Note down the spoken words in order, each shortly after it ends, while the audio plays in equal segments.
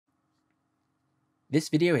This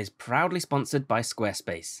video is proudly sponsored by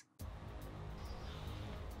Squarespace.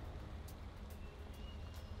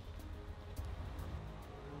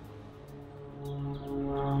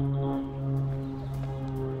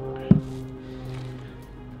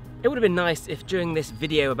 It would have been nice if during this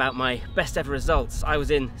video about my best ever results, I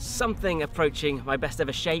was in something approaching my best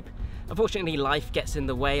ever shape. Unfortunately, life gets in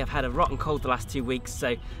the way. I've had a rotten cold the last 2 weeks,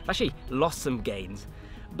 so I've actually lost some gains.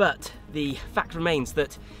 But the fact remains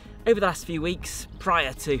that over the last few weeks,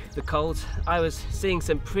 prior to the cold, I was seeing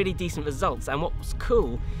some pretty decent results. And what was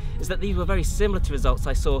cool is that these were very similar to results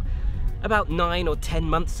I saw about 9 or 10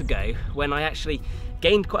 months ago, when I actually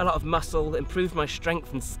gained quite a lot of muscle, improved my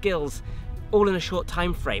strength and skills, all in a short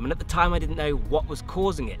time frame, and at the time I didn't know what was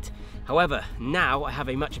causing it. However, now I have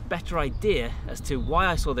a much better idea as to why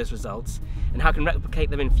I saw those results and how I can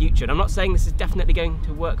replicate them in future. And I'm not saying this is definitely going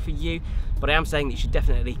to work for you, but I am saying that you should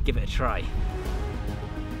definitely give it a try.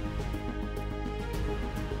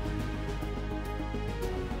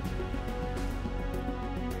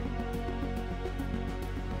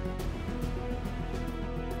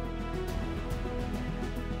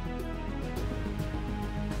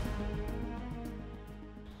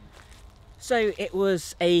 So it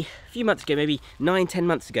was a few months ago, maybe 9-10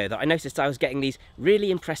 months ago, that I noticed I was getting these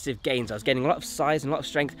really impressive gains. I was getting a lot of size and a lot of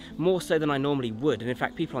strength, more so than I normally would. And in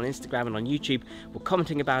fact, people on Instagram and on YouTube were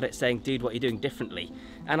commenting about it, saying, dude, what are you doing differently?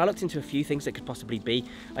 And I looked into a few things that could possibly be.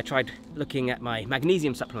 I tried looking at my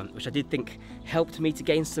magnesium supplement, which I did think helped me to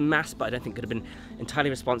gain some mass, but I don't think could have been entirely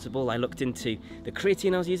responsible. I looked into the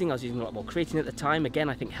creatine I was using. I was using a lot more creatine at the time. Again,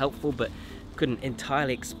 I think helpful, but couldn't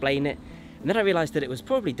entirely explain it. And then I realised that it was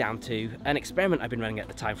probably down to an experiment I'd been running at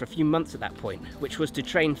the time for a few months at that point, which was to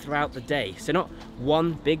train throughout the day. So not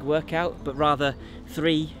one big workout, but rather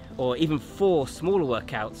 3 or even 4 smaller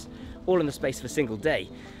workouts, all in the space of a single day.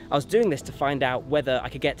 I was doing this to find out whether I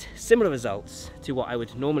could get similar results to what I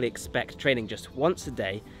would normally expect training just once a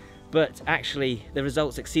day, but actually the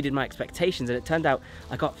results exceeded my expectations, and it turned out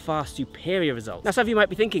I got far superior results. Now some of you might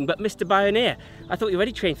be thinking, but Mr. Bioneer, I thought you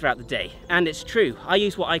already trained throughout the day. And it's true, I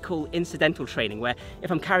use what I call incidental training, where if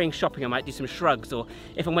I'm carrying shopping I might do some shrugs, or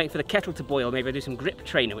if I'm waiting for the kettle to boil, maybe I do some grip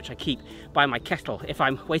training, which I keep by my kettle. If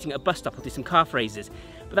I'm waiting at a bus stop, I'll do some calf raises.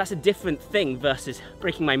 But that's a different thing versus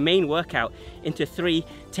breaking my main workout into 3,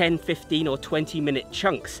 10, 15 or 20-minute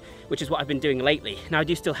chunks, which is what I've been doing lately. Now I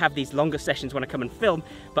do still have these longer sessions when I come and film,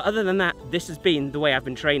 but other than that, this has been the way I've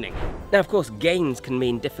been training. Now of course, gains can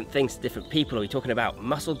mean different things to different people. Are we talking about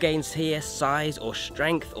muscle gains here, size or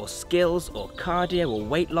strength or skills or cardio or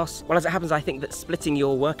weight loss? Well, as it happens, I think that splitting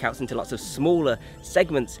your workouts into lots of smaller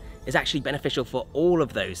segments is actually beneficial for all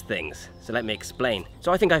of those things. So let me explain.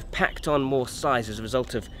 So I think I've packed on more size as a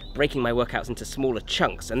result of breaking my workouts into smaller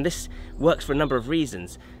chunks, and this works for a number of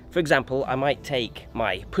reasons. For example, I might take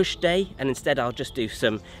my push day and instead I'll just do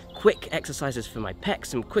some quick exercises for my pecs,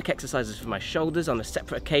 some quick exercises for my shoulders on a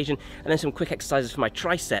separate occasion, and then some quick exercises for my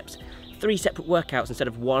triceps. 3 separate workouts instead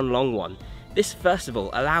of one long one. This, first of all,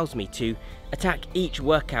 allows me to attack each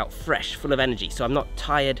workout fresh, full of energy, so I'm not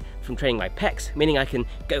tired from training my pecs, meaning I can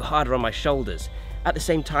go harder on my shoulders. At the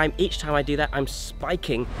same time, each time I do that, I'm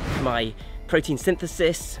spiking my protein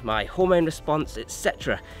synthesis, my hormone response,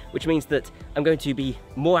 etc., which means that I'm going to be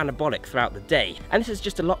more anabolic throughout the day. And this is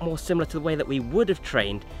just a lot more similar to the way that we would have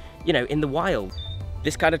trained, you know, in the wild.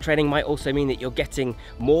 This kind of training might also mean that you're getting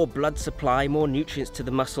more blood supply, more nutrients to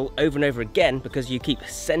the muscle over and over again because you keep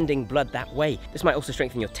sending blood that way. This might also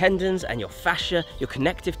strengthen your tendons and your fascia, your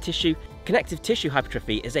connective tissue. Connective tissue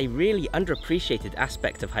hypertrophy is a really underappreciated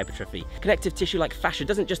aspect of hypertrophy. Connective tissue like fascia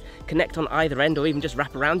doesn't just connect on either end or even just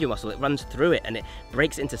wrap around your muscle, it runs through it and it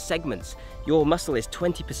breaks into segments. Your muscle is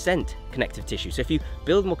 20% connective tissue, so if you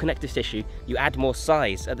build more connective tissue, you add more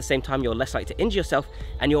size. At the same time, you're less likely to injure yourself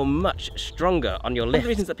and you're much stronger on your lift. One of the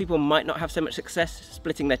reasons that people might not have so much success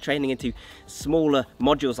splitting their training into smaller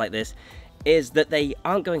modules like this is that they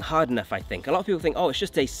aren't going hard enough, I think. A lot of people think, oh, it's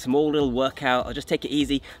just a small little workout, I'll just take it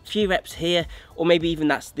easy, a few reps here, or maybe even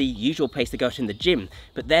that's the usual pace to go to in the gym.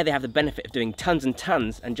 But there they have the benefit of doing tons and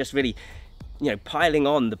tons and just really, you know, piling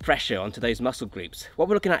on the pressure onto those muscle groups. What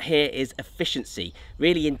we're looking at here is efficiency,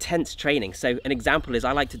 really intense training. So an example is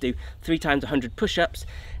I like to do 3 times 100 push-ups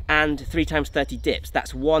and 3 times 30 dips.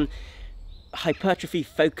 That's one hypertrophy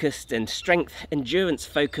focused and strength endurance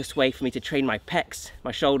focused way for me to train my pecs,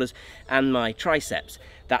 my shoulders and my triceps.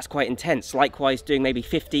 That's quite intense. Likewise, doing maybe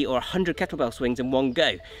 50 or 100 kettlebell swings in one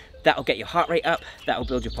go. That'll get your heart rate up, that'll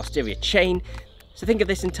build your posterior chain. So think of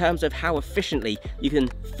this in terms of how efficiently you can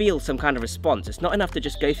feel some kind of response. It's not enough to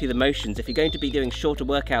just go through the motions. If you're going to be doing shorter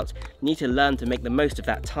workouts, you need to learn to make the most of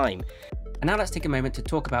that time. And now let's take a moment to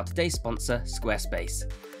talk about today's sponsor,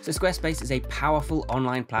 Squarespace. So Squarespace is a powerful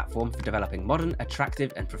online platform for developing modern,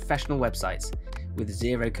 attractive and professional websites with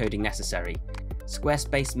zero coding necessary.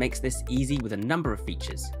 Squarespace makes this easy with a number of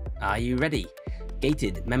features. Are you ready?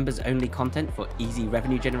 Gated members-only content for easy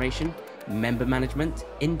revenue generation, member management,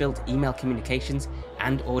 inbuilt email communications,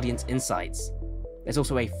 and audience insights. There's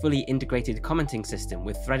also a fully integrated commenting system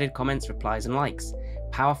with threaded comments, replies, and likes,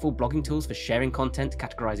 powerful blogging tools for sharing content,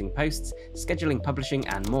 categorizing posts, scheduling, publishing,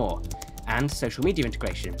 and more, and social media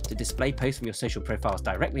integration to display posts from your social profiles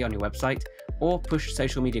directly on your website or push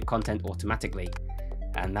social media content automatically.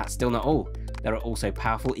 And that's still not all. There are also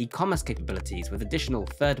powerful e-commerce capabilities with additional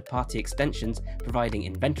third-party extensions providing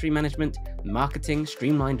inventory management, marketing,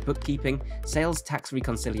 streamlined bookkeeping, sales tax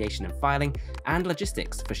reconciliation and filing, and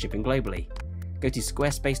logistics for shipping globally. Go to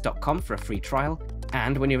squarespace.com for a free trial,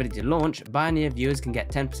 and when you're ready to launch, Bioneer viewers can get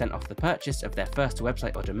 10% off the purchase of their first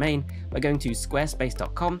website or domain by going to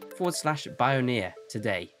squarespace.com/Bioneer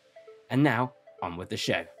today. And now, on with the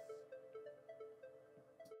show.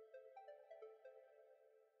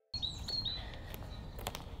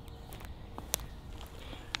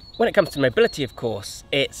 When it comes to mobility, of course,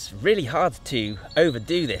 it's really hard to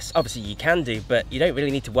overdo this. Obviously you can do, but you don't really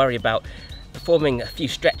need to worry about performing a few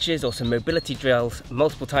stretches or some mobility drills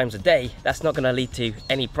multiple times a day. That's not going to lead to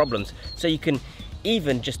any problems. So you can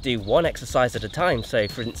even just do one exercise at a time. So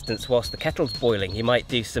for instance, whilst the kettle's boiling, you might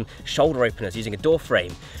do some shoulder openers using a door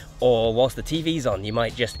frame. Or whilst the TV's on, you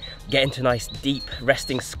might just get into a nice deep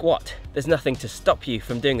resting squat. There's nothing to stop you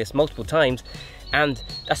from doing this multiple times. And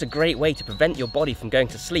that's a great way to prevent your body from going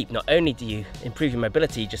to sleep. Not only do you improve your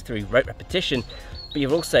mobility just through rote repetition, but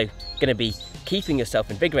you're also going to be keeping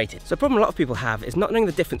yourself invigorated. So a problem a lot of people have is not knowing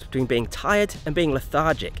the difference between being tired and being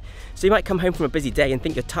lethargic. So you might come home from a busy day and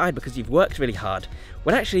think you're tired because you've worked really hard,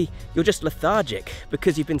 when actually you're just lethargic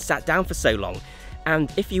because you've been sat down for so long.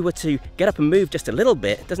 And if you were to get up and move just a little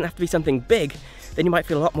bit, it doesn't have to be something big, then you might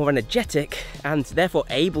feel a lot more energetic and therefore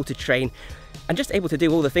able to train and just able to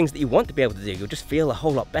do all the things that you want to be able to do. You'll just feel a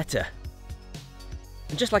whole lot better.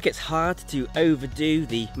 And just like it's hard to overdo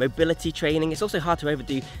the mobility training, it's also hard to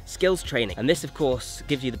overdo skills training. And this, of course,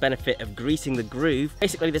 gives you the benefit of greasing the groove.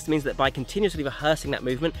 Basically, this means that by continuously rehearsing that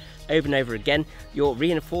movement over and over again, you're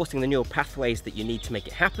reinforcing the neural pathways that you need to make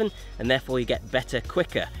it happen, and therefore you get better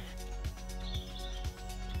quicker.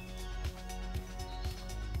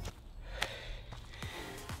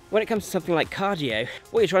 When it comes to something like cardio,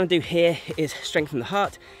 what you're trying to do here is strengthen the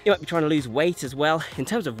heart. You might be trying to lose weight as well. In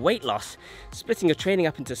terms of weight loss, splitting your training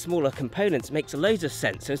up into smaller components makes loads of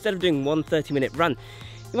sense. So instead of doing one 30-minute run,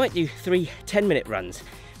 you might do 3 10-minute runs.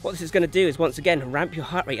 What this is going to do is once again ramp your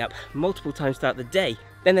heart rate up multiple times throughout the day.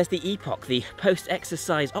 Then there's the EPOC, the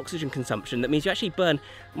post-exercise oxygen consumption. That means you actually burn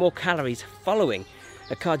more calories following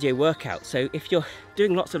a cardio workout. So if you're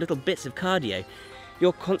doing lots of little bits of cardio,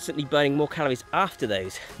 you're constantly burning more calories after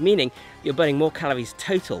those, meaning you're burning more calories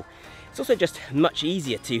total. It's also just much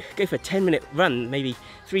easier to go for a 10-minute run, maybe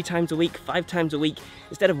 3 times a week, 5 times a week,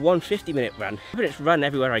 instead of one 50-minute run. 5 minutes run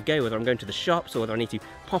everywhere I go, whether I'm going to the shops or whether I need to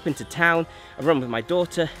pop into town. I run with my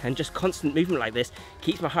daughter, and just constant movement like this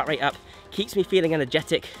keeps my heart rate up, keeps me feeling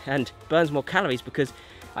energetic, and burns more calories because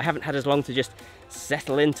I haven't had as long to just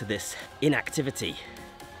settle into this inactivity.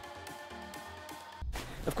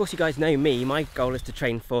 Of course, you guys know me, my goal is to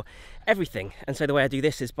train for everything, and so the way I do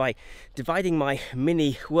this is by dividing my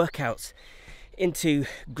mini workouts into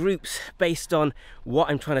groups based on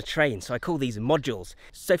what I'm trying to train. So I call these modules.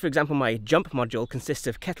 So for example, my jump module consists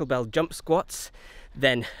of kettlebell jump squats,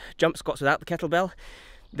 then jump squats without the kettlebell,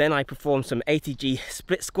 then I perform some ATG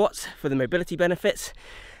split squats for the mobility benefits,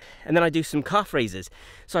 and then I do some calf raises.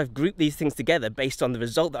 So I've grouped these things together based on the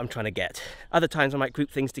result that I'm trying to get. Other times I might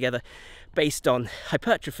group things together based on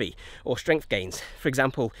hypertrophy or strength gains. For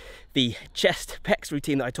example, the chest pecs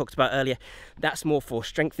routine that I talked about earlier, that's more for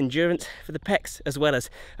strength endurance for the pecs as well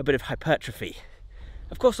as a bit of hypertrophy.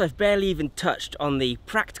 Of course, I've barely even touched on the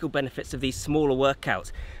practical benefits of these smaller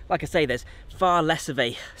workouts. Like I say, there's far less of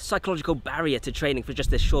a psychological barrier to training for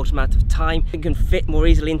just this short amount of time. It can fit more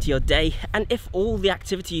easily into your day, and if all the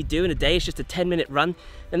activity you do in a day is just a 10-minute run,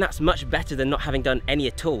 then that's much better than not having done any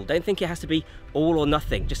at all. Don't think it has to be all or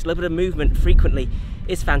nothing. Just a little bit of movement frequently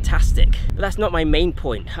is fantastic. But that's not my main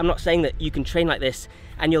point. I'm not saying that you can train like this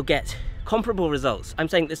and you'll get comparable results. I'm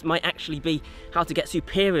saying this might actually be how to get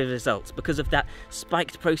superior results because of that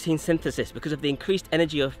spiked protein synthesis, because of the increased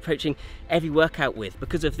energy you're approaching every workout with,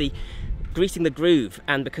 because of the greasing the groove,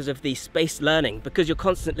 and because of the spaced learning, because you're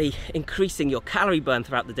constantly increasing your calorie burn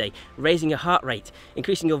throughout the day, raising your heart rate,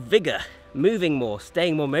 increasing your vigor, moving more,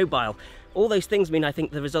 staying more mobile, All those things mean I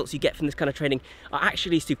think the results you get from this kind of training are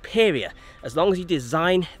actually superior, as long as you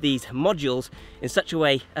design these modules in such a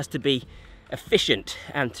way as to be efficient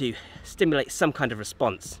and to stimulate some kind of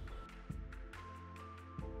response.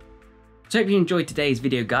 So I hope you enjoyed today's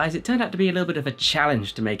video, guys. It turned out to be a little bit of a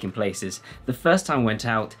challenge to make in places. The first time I went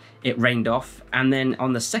out, it rained off, and then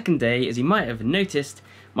on the second day, as you might have noticed,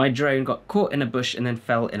 my drone got caught in a bush and then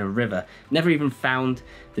fell in a river. Never even found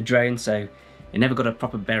the drone, so it never got a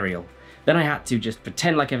proper burial. Then I had to just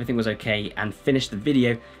pretend like everything was okay and finish the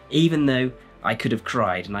video, even though I could have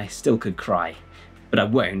cried, and I still could cry. But I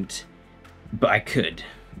won't. But I could.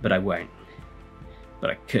 But I won't.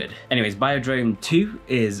 But I could. Anyways, Biodrone 2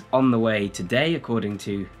 is on the way today, according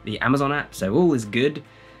to the Amazon app, so all is good.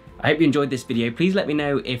 I hope you enjoyed this video. Please let me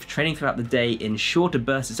know if training throughout the day in shorter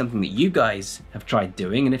bursts is something that you guys have tried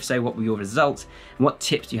doing, and if so, what were your results, and what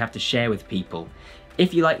tips do you have to share with people?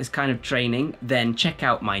 If you like this kind of training, then check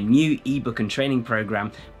out my new ebook and training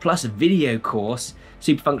program, plus a video course,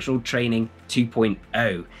 Super Functional Training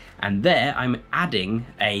 2.0. And there I'm adding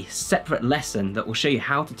a separate lesson that will show you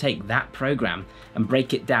how to take that program and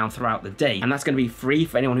break it down throughout the day. And that's going to be free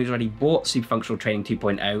for anyone who's already bought Super Functional Training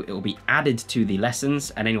 2.0. It will be added to the lessons,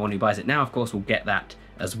 and anyone who buys it now, of course, will get that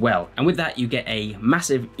as well. And with that, you get a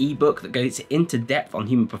massive ebook that goes into depth on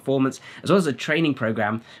human performance, as well as a training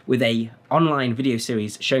program with a online video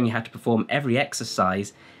series showing you how to perform every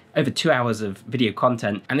exercise, over 2 hours of video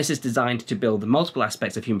content. And this is designed to build multiple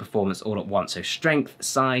aspects of human performance all at once. So strength,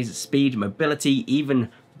 size, speed, mobility,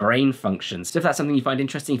 even brain functions. So if that's something you find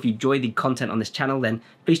interesting, if you enjoy the content on this channel, then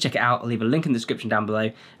please check it out. I'll leave a link in the description down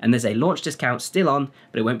below. And there's a launch discount still on,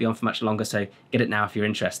 but it won't be on for much longer, so get it now if you're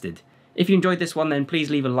interested. If you enjoyed this one, then please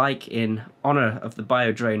leave a like in honor of the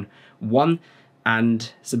Biodrone 1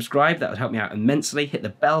 and subscribe. That would help me out immensely. Hit the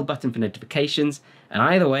bell button for notifications. And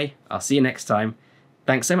either way, I'll see you next time.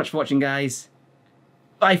 Thanks so much for watching, guys.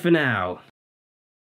 Bye for now.